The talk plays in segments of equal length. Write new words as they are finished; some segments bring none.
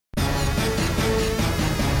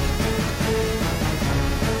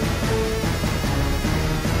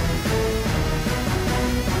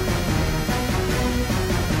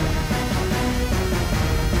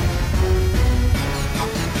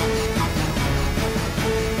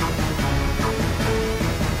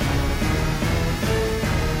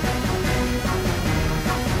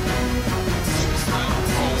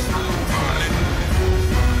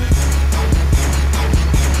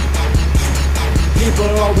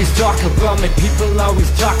always talk about me, people always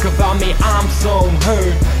talk about me. I'm so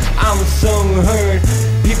hurt, I'm so hurt.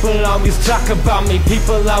 People always talk about me,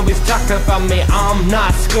 people always talk about me. I'm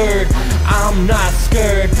not scared, I'm not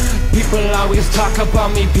scared. People always talk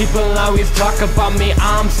about me, people always talk about me.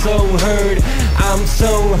 I'm so hurt, I'm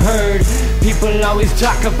so hurt. People always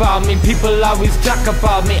talk about me, people always talk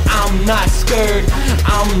about me. I'm not scared,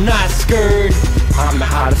 I'm not scared. I'm the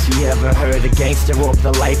hottest you ever heard, a gangster of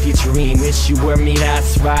the life you dream. Wish you were me,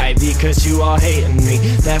 that's right, because you all hating me.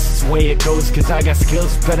 That's the way it goes, cause I got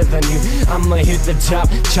skills better than you. I'ma hit the top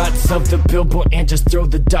charts of the Billboard and just throw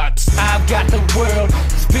the dots. I've got the world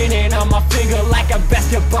spinning on my finger like a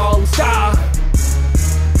basketball star.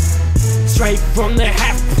 Straight from the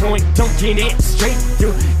half point, dunking it straight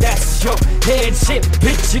through. That's your head shit,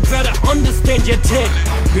 bitch, you better understand your tip.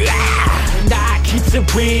 And I keeps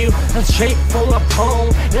it real, I'm straight from my phone,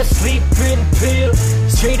 the sleeping pill,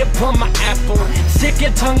 straight up on my apple. Stick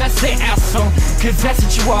your tongue, I say asshole, cause that's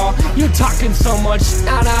what you are. You talking so much,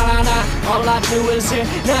 nah nah nah nah. All I do is hear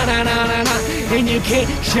nah nah nah nah nah, and you can't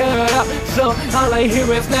shut up, so all I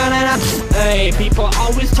hear is nah nah nah. Hey, people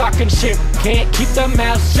always talking shit, can't keep their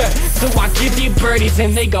mouth shut, so I give you birdies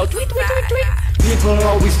and they go tweet tweet tweet tweet. People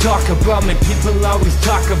always talk about me, people always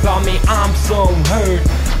talk about me. I'm so hurt,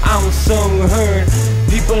 I'm so hurt.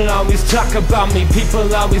 People always talk about me,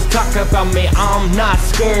 people always talk about me. I'm not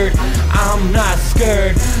scared, I'm not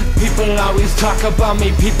scared. People always talk about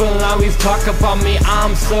me, people always talk about me.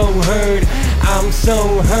 I'm so hurt, I'm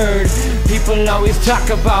so hurt. People always talk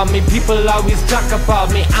about me, people always talk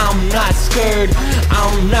about me. I'm not scared,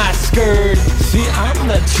 I'm not scared. See, I'm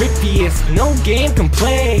the trippiest, no game can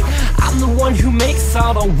play. I'm the one who makes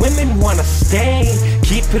all the women wanna stay.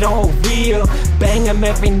 Keep it all real, bang 'em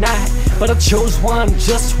every night, but I chose one,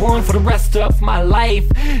 just one for the rest of my life.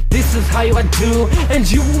 This is how I do, and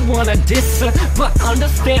you wanna diss her, but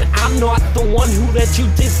understand I'm not the one who let you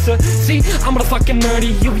diss her. See, I'm gonna fucking murder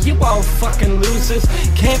you, you all fucking losers.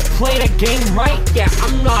 Can't play the game right, yeah,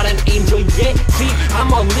 I'm not an angel yet. See,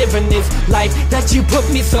 I'm all living this life that you put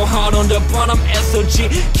me so hard on the bottom SOG.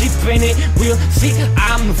 Keeping it real, see,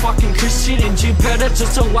 I'm the fucking Christian, and you better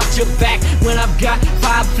just to watch your back when I've got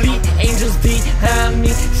 5 fleet angels behind me.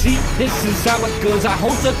 See, this is how it goes, I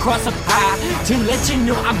hold the cross up high to let you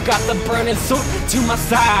know I've got the burning sword to my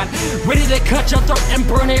side, ready to cut your throat and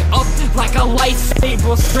burn it up like a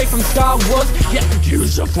lightsaber straight from Star Wars. Yeah,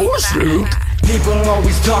 use the Force, Luke. People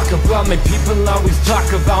always talk about me, people always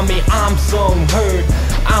talk about me. I'm so hurt,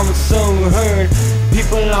 I'm so hurt.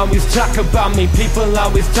 People always talk about me, people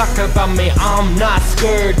always talk about me. I'm not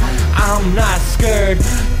scared, I'm not scared.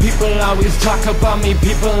 People always talk about me,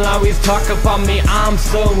 people always talk about me. I'm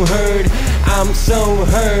so hurt, I'm so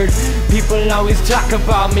hurt. People always talk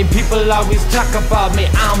about me, people always talk about me.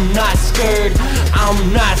 I'm not scared,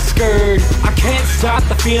 I'm not scared. I can't stop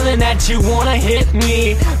the feeling that you wanna hit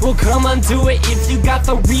me. Well, come on, do it if you got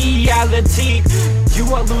the reality. You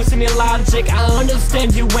are losing your logic, I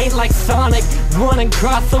understand you ain't like Sonic, running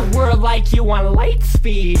across the world like you on light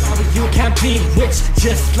speed. You can't be rich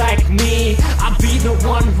just like me. I'll be the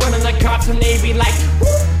one running the cops and they be like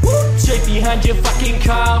whoop whoop, straight behind your fucking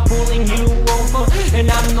car, pulling you over, and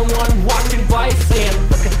I'm the one walking by saying,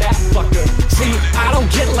 look at that fucker. See, I don't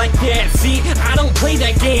get like that, see, I don't play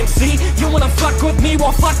that game, see. You wanna fuck with me,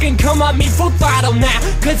 well fucking come at me full throttle now,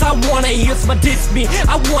 cause I wanna hear some diss me.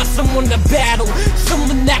 I want someone to battle,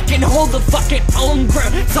 someone that can hold the fucking own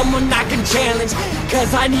ground, someone I can challenge,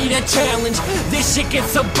 cause I need a challenge. This shit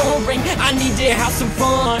gets so boring, I need to have some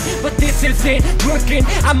fun, but this isn't working.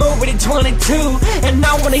 I'm already 22, and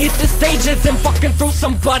I wanna hit the stages and fucking throw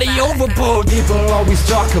somebody overboard. People always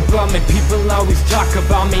talk about me, people always talk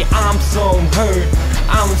about me. I'm so hurt,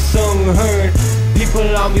 I'm so hurt.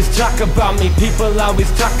 People always talk about me, people always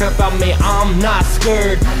talk about me. I'm not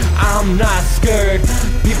scared, I'm not scared.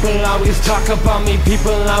 People always talk about me,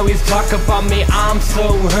 people always talk about me. I'm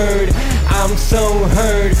so hurt, I'm so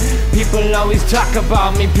hurt. People always talk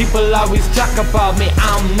about me, people always talk about me.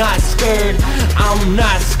 I'm not scared, I'm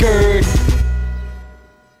not scared.